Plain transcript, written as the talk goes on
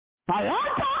I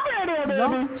like talk radio, baby.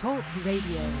 Love Talk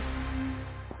Radio.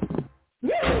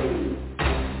 Yeah.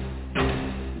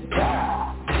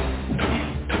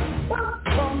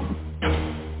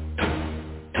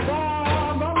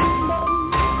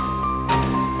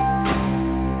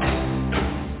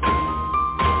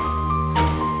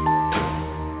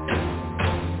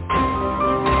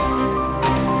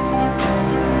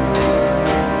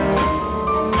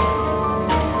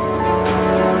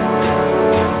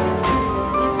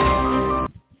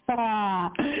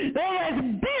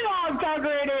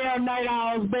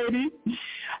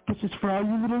 This is for all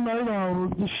you little night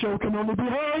owls. The show can only be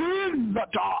heard in the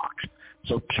dark.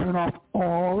 So turn off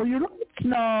all your lights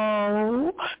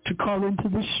now. To call into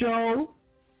the show,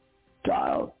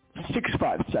 dial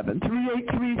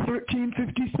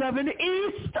 657-383-1357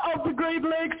 east of the Great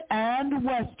Lakes and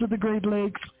west of the Great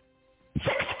Lakes.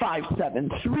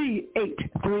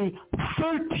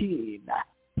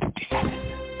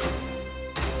 657-383-1357.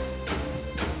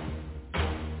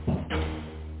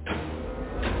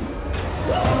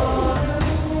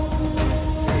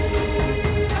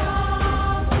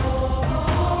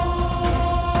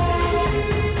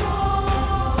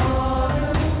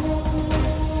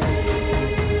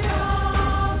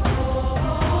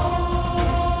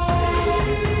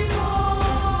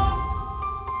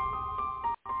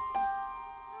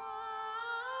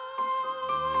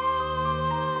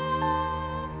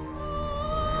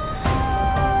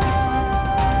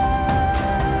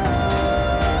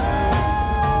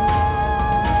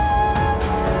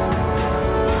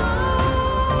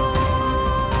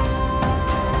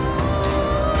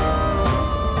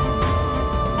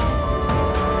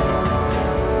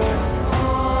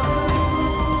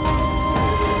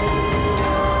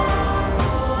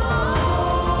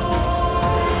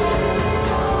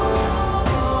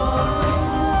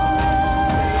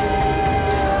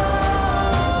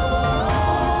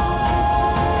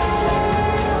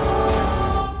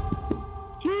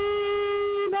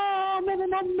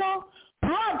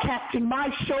 My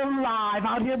show live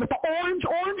out here with the orange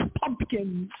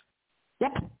pumpkins.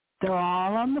 Yep, they're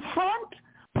all on the front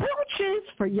porches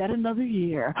for yet another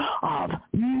year of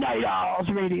Night Owls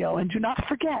Radio. And do not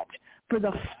forget, for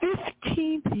the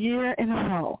 15th year in a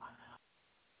row,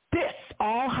 this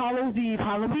All Hallows Eve,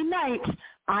 Halloween night,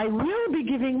 I will be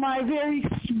giving my very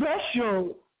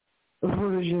special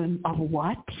version of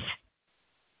what?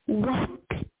 What?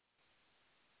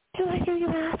 Did I hear you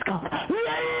ask of?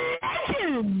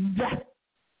 Legend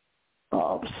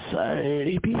of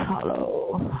Sleepy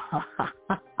Hollow.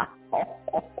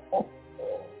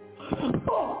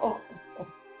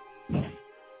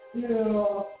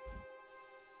 Yeah.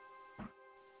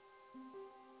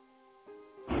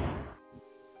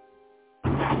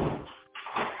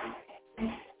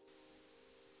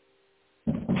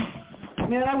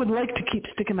 Man, I would like to keep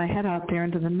sticking my head out there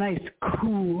into the nice,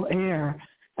 cool air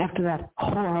after that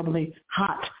horribly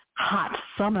hot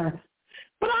summer.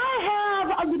 But I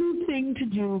have a little thing to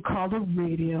do called a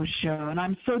radio show, and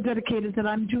I'm so dedicated that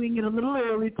I'm doing it a little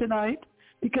early tonight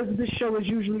because this show is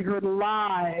usually heard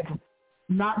live,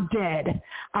 not dead,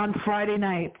 on Friday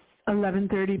nights,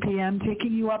 11:30 p.m.,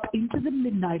 taking you up into the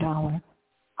midnight hour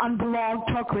on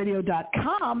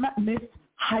blogtalkradio.com,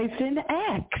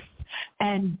 Miss-X.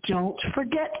 And don't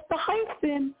forget the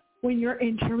hyphen when you're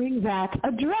entering that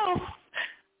address.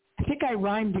 I think I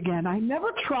rhymed again. I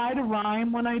never try to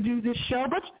rhyme when I do this show,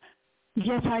 but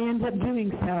yes, I end up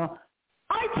doing so.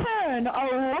 I turn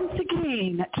once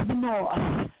again to the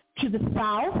north, to the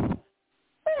south,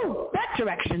 that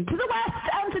direction, to the west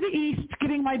and to the east,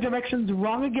 getting my directions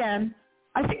wrong again.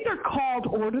 I think they're called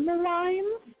ordinal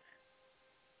lines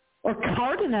or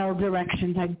cardinal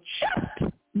directions. I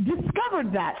just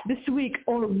discovered that this week,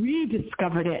 or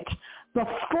rediscovered it. The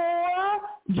 4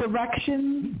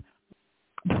 directions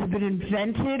that have been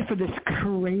invented for this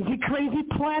crazy, crazy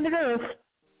planet Earth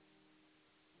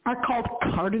are called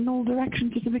cardinal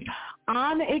directions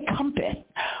on a compass,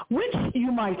 which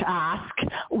you might ask,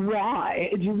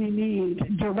 why do we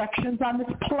need directions on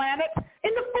this planet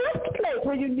in the first place,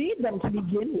 where you need them to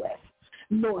begin with?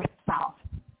 North, south,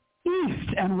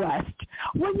 east, and west.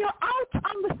 When you're out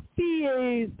on the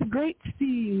seas, the great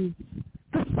seas,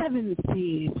 the 7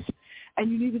 seas, and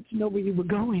you needed to know where you were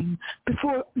going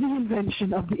before the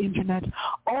invention of the Internet,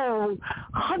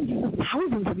 hundreds of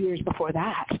thousands of years before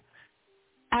that,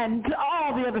 and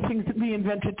all the other things that we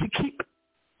invented to keep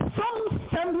some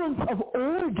semblance of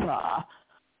order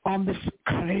on this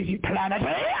crazy planet.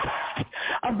 Lust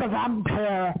of the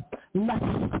Vampire. Lust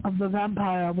of the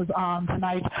Vampire was on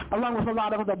tonight, along with a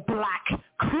lot of the Black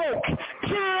Cloak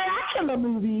Dracula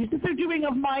movies that they're doing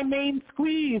of my main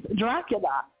squeeze,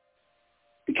 Dracula.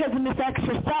 because Miss X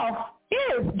herself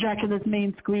is Dracula's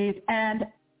main squeeze, and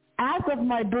as of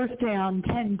my birthday on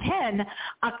 10/10,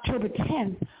 October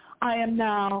 10th, I am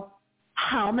now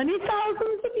how many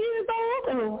thousands of years old?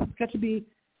 Oh, it's got to be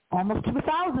almost to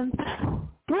 1,000.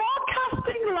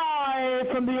 Broadcasting live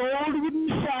from the old wooden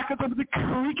shack up over the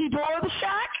creaky door of the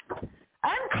shack.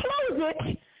 And close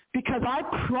it, because I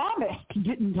promised,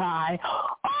 didn't I?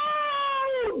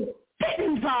 Oh,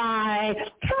 didn't I?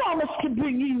 Promised to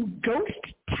bring you ghost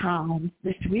towns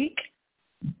this week.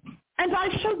 And I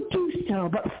shall do so,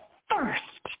 but first,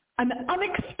 an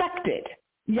unexpected,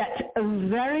 yet a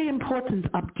very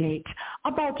important update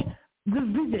about the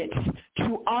visit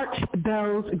to Art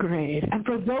Bell's grave. And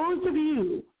for those of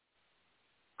you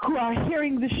who are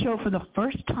hearing this show for the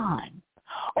first time,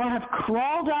 or have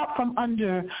crawled out from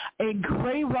under a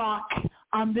gray rock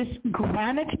on this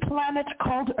granite planet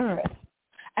called Earth,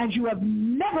 and you have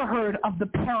never heard of the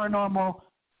paranormal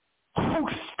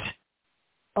host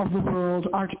of the world,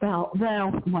 Art Bell,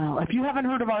 well, if you haven't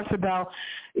heard of Art Bell,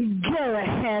 go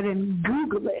ahead and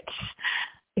Google it.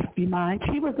 If you mind,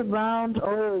 he was around,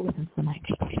 since the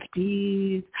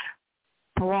 1950s,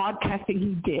 broadcasting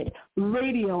he did,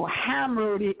 radio, ham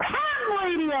radio,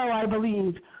 I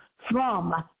believe,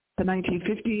 from the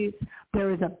 1950s.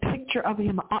 There is a picture of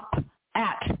him up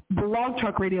at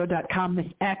blogtalkradio.com, Miss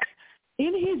X,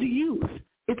 in his youth.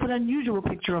 It's an unusual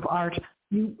picture of Art.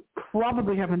 You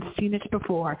probably haven't seen it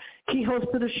before. He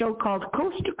hosted a show called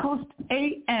Coast to Coast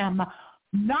AM,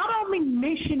 not only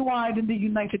nationwide in the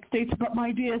United States, but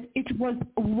my dears, it was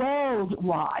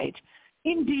worldwide.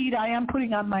 Indeed, I am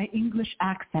putting on my English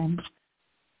accent.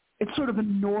 It's sort of a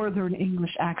northern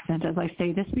English accent as I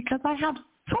say this, because I have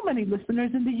so many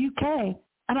listeners in the UK,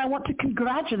 and I want to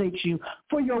congratulate you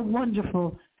for your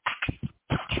wonderful,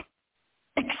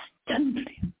 extensive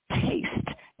taste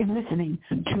in listening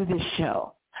to this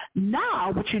show.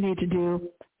 Now what you need to do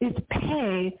is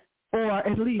pay, or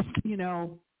at least,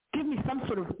 give me some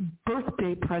sort of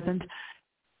birthday present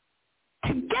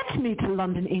to get me to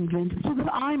London, England, so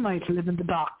that I might live in the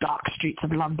dark, dark streets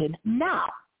of London.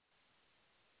 Now,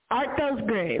 Art Bell's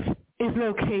grave is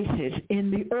located in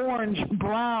the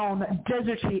orange-brown,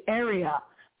 deserty area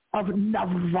of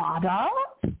Nevada,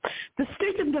 the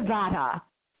state of Nevada,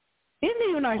 in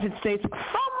the United States,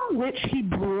 from which he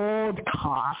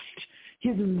broadcast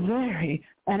his very,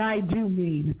 and I do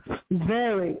mean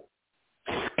very,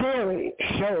 scary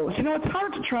shows. It's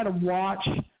hard to try to watch,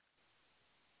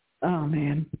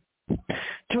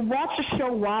 to watch a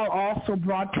show while also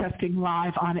broadcasting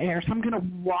live on air. So I'm going to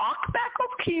walk back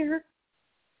over here,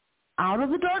 out of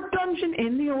the dark dungeon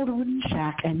in the old wooden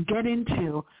shack, and get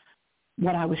into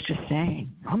what I was just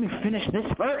saying. Let me finish this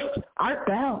first. Art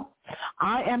Bell,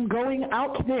 I am going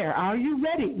out there. Are you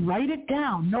ready? Write it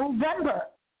down. November.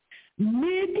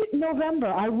 Mid-November,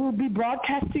 I will be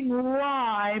broadcasting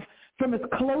live from as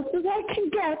close as I can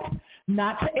get,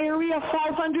 not to Area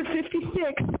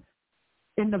 556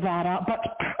 in Nevada,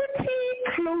 but pretty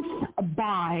close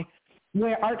by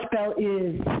where Art Bell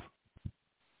is,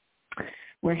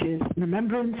 where his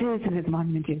remembrance is and his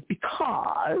monument is,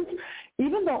 because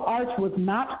even though Art was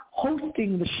not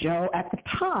hosting the show at the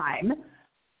time,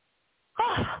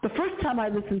 the first time I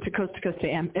listened to Coast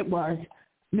AM, it was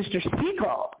Mr.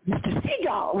 Siegel. Mr.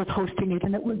 Siegel was hosting it,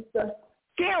 and it was the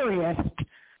scariest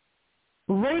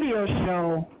radio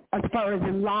show as far as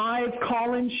a live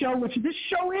call-in show, which this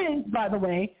show is, by the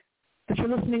way, that you're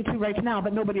listening to right now,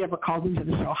 but nobody ever called into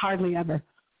the show, hardly ever.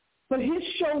 But his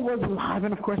show was live,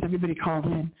 and of course everybody called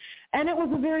in. And it was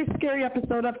a very scary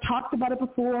episode. I've talked about it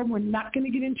before. We're not going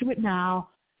to get into it now.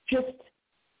 Just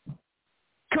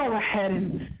go ahead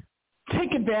and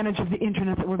take advantage of the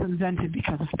internet that was invented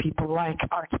because of people like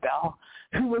Art Bell,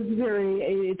 who was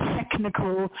very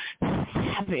technical,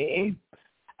 savvy,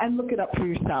 and look it up for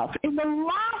yourself. In the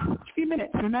last few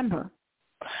minutes, remember,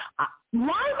 live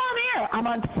on air, I'm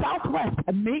on Southwest.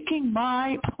 I'm making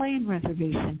my plane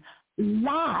reservation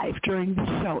live during the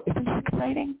show. Isn't this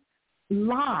exciting?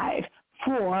 Live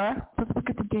for, let's look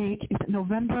at the date, is it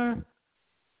November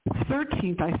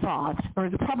 13th, I thought, or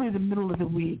is it probably the middle of the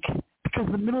week? Because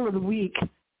the middle of the week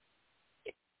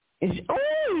is,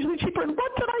 usually cheaper. And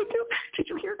what did I do? Did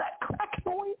you hear that crack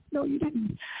noise? No, you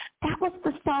didn't. That was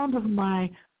the sound of my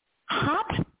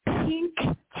hot pink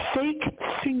fake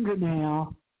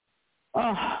fingernail.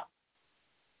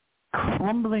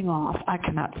 Crumbling off. I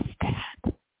cannot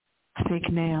stand fake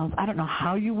nails. I don't know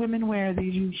how you women wear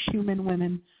these, you human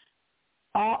women.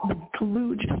 The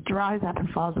glue just dries up and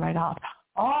falls right off.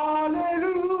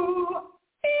 Hallelujah.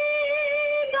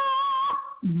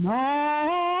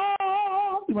 No.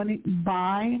 You want to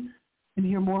buy and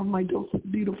hear more of my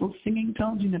dulcet, beautiful singing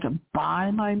tones, you need to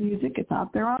buy my music. It's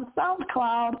out there on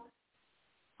SoundCloud.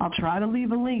 I'll try to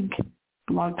leave a link.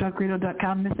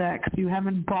 blogtalkradio.com, Miss X. You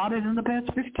haven't bought it in the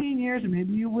past 15 years,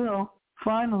 maybe you will,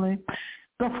 finally.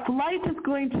 The flight is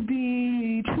going to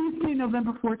be Tuesday,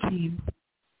 November 14th.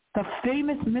 The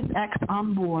famous Miss X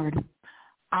on board.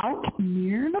 Out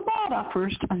near Nevada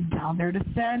first and down there to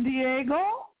San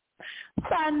Diego,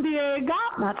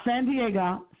 not San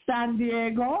Diego,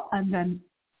 and then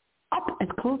up as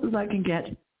close as I can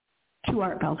get to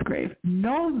Art Bell's grave.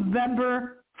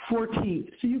 November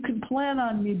 14th. So you can plan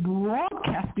on me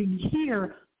broadcasting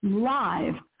here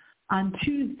live on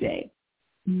Tuesday,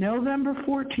 November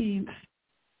 14th,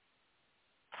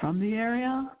 from the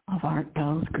area of Art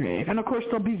Bell's grave. And, of course,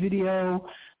 there'll be video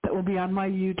that will be on my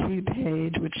YouTube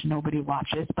page, which nobody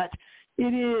watches. But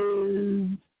it is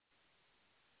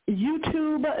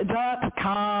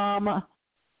youtube.com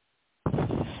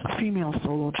female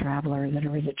solo traveler.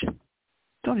 Or is it just,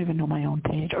 don't even know my own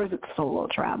page. Or is it solo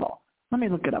travel? Let me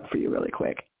look it up for you really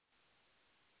quick.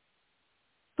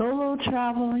 Solo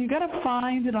travel. You got to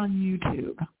find it on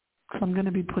YouTube. So I'm going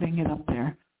to be putting it up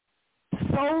there.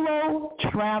 Solo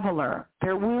traveler.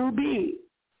 There will be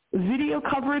video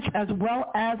coverage as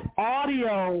well as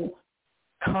audio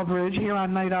coverage here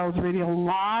on Night Owls Radio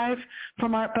live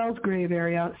from Art Bell's grave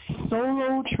area.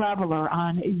 Solo traveler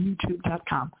on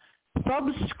youtube.com.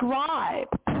 Subscribe.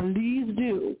 Please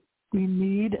do. We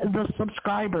need the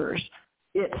subscribers.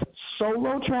 It's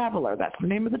Solo Traveler. That's the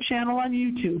name of the channel on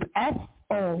YouTube.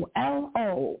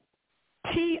 SOLOTRAVELER.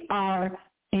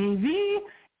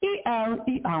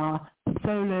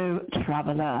 Solo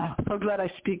Traveler. So glad I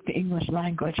speak the English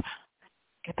language.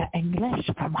 Get the English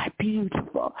from my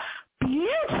beautiful,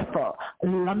 beautiful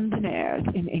Londoners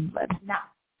in England. Now,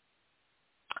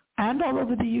 and all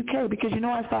over the UK, because,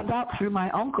 I found out through my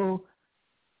uncle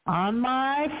on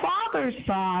my father's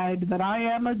side that I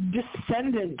am a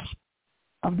descendant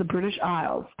of the British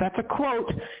Isles. That's a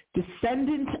quote.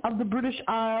 Descendant of the British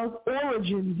Isles,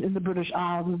 origins in the British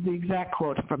Isles is the exact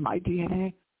quote from my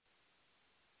DNA.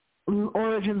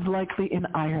 Origins likely in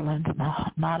Ireland. No,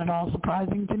 not at all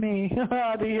surprising to me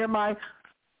to hear my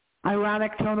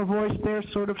ironic tone of voice there,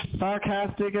 sort of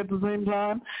sarcastic at the same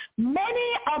time.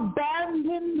 Many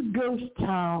abandoned ghost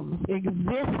towns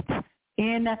exist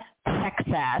in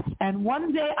Texas, and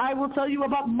one day I will tell you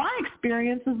about my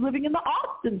experiences living in the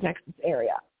Austin, Texas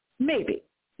area. Maybe,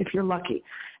 if you're lucky.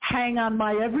 Hang on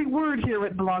my every word here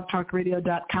at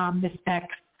blogtalkradio.com, Miss X.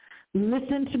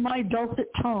 Listen to my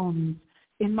dulcet tones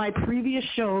in my previous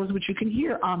shows, which you can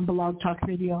hear on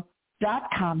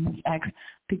blogtalkradio.com, Miss X,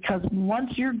 because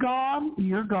once you're gone,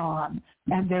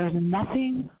 and there's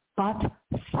nothing but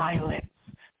silence.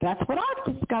 That's what I've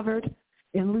discovered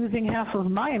in losing half of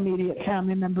my immediate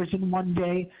family members in one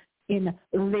day in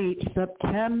late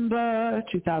September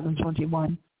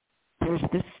 2021. There's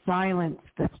this silence,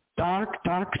 this dark,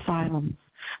 dark silence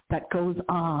that goes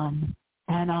on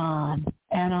and on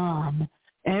and on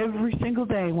every single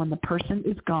day when the person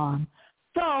is gone.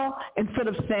 So instead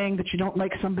of saying that you don't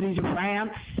like somebody's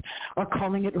rants or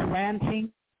calling it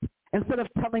ranting, instead of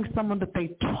telling someone that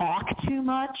they talk too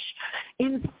much,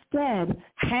 instead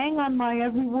hang on my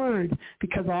every word,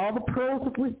 because all the pearls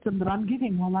of wisdom that I'm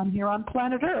giving while I'm here on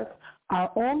planet Earth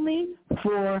are only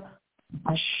for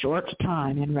a short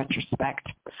time in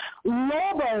retrospect.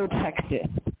 Lobo, Texas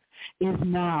is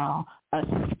now a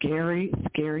scary,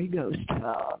 scary ghost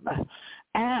town.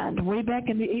 And way back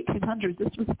in the 1800s,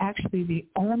 this was actually the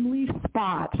only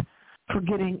spot for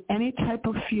getting any type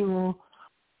of fuel.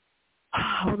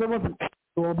 Well, there wasn't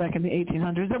fuel back in the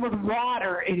 1800s. There was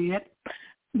water, idiot.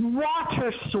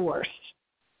 Water source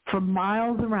for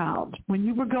miles around. When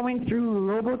you were going through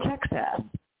Lobo, Texas,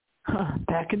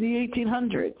 back in the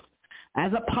 1800s,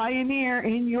 as a pioneer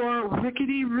in your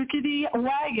rickety, rickety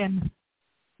wagon,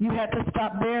 you had to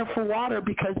stop there for water,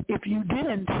 because if you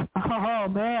didn't, oh,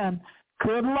 man,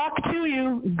 good luck to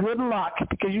you. Good luck,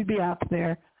 because you'd be out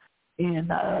there in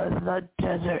the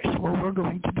desert where we're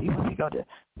going to be when we go to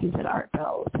visit Art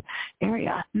Bell's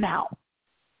area. Now,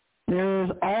 there's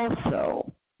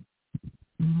also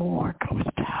more ghost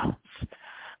towns.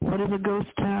 What is a ghost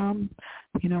town?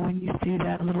 When you see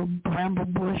that little bramble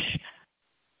bush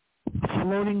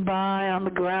floating by on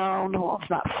the ground. Well, it's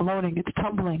not floating, it's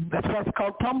tumbling. That's why it's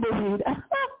called tumbleweed.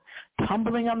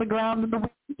 Tumbling on the ground in the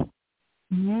wind.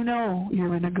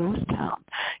 You're in a ghost town.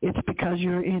 It's because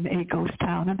you're in a ghost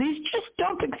town. And these just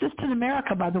don't exist in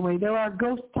America, by the way. There are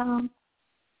ghost towns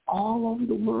all over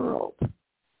the world.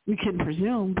 We can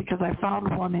presume, because I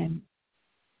found one in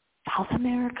South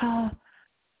America,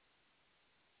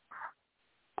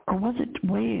 or was it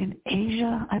way in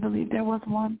Asia? I believe there was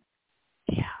one.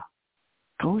 Yeah,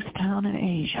 ghost town in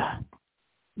Asia.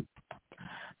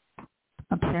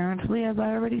 Apparently, as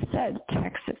I already said,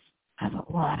 Texas has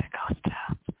a lot of ghost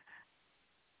towns.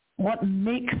 What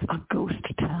makes a ghost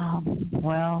town?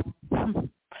 Well,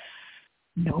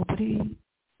 nobody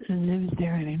lives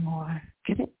there anymore.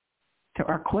 Get it? There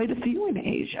are quite a few in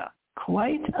Asia.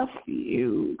 Quite a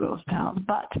few ghost towns.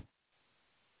 But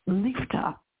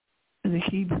Lifta is a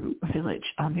Hebrew village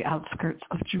on the outskirts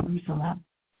of Jerusalem.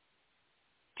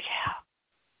 Yeah.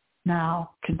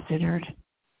 Now considered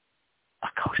a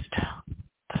ghost town,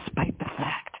 despite the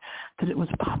fact that it was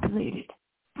populated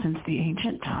since the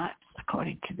ancient times,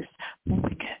 according to this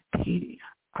Wikipedia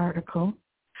article.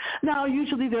 Now,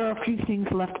 usually there are a few things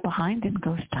left behind in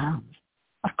ghost towns.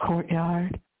 A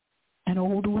courtyard, an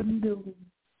old wooden building,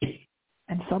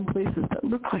 and some places that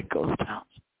look like ghost towns.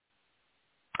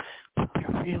 But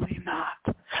they're really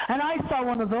not. And I saw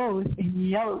one of those in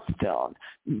Yellowstone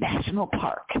National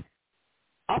Park,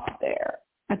 up there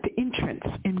at the entrance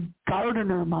in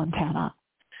Gardiner, Montana.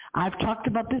 I've talked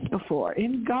about this before.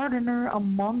 In Gardiner,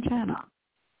 Montana,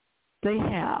 they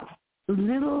have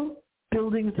little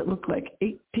buildings that look like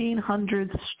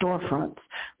 1800s storefronts.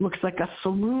 Looks like a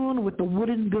saloon with the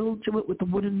wooden build to it, with the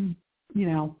wooden,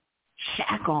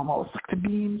 shack almost, like the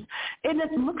beams. And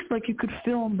it looks like you could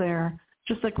film there,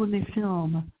 just like when they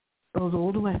film those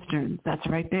old westerns. That's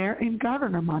right there in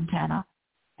Gardiner, Montana.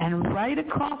 And right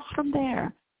across from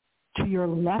there to your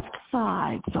left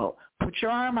side. So put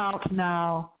your arm out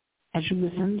now as you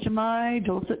listen to my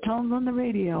dulcet tones on the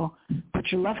radio. Put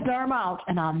your left arm out,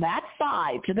 and on that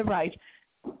side to the right,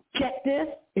 get this,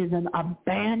 is an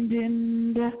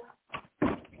abandoned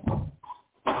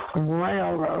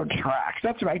railroad track.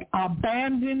 That's right,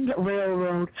 abandoned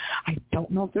railroad. I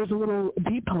don't know if there's a little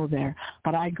depot there,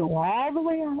 but I go all the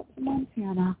way out to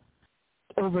Montana,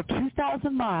 over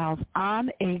 2,000 miles on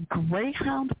a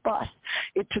Greyhound bus.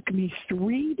 It took me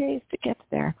 3 days to get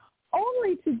there,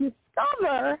 only to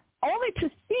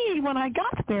see when I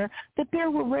got there that there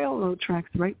were railroad tracks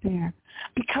right there,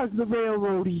 because the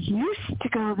railroad used to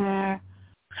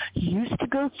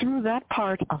go through that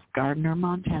part of Gardiner,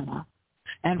 Montana.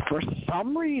 And for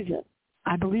some reason,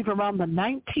 I believe around the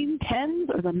 1910s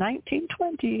or the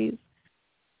 1920s,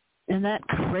 in that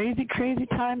crazy, crazy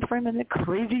time frame, in the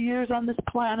crazy years on this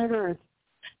planet Earth,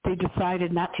 they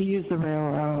decided not to use the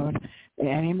railroad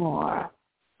anymore.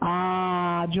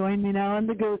 Join me now in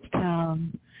the ghost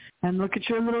town. And look at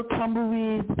your little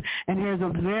tumbleweeds, and here's a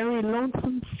very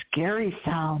lonesome, scary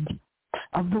sound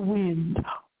of the wind.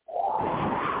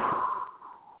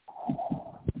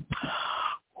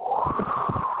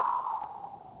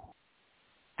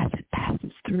 As it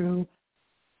passes through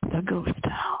the ghost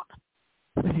town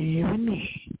with you and me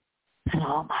and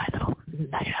all my little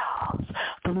night owls,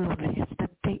 the loveliest, the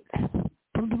dateless,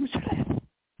 the loserless,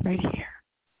 right here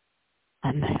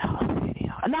on Night Owls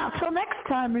Radio. And now, till next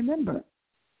time, remember,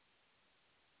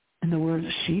 in the words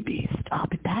of She Beast, I'll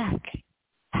be back.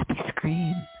 Happy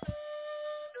screams.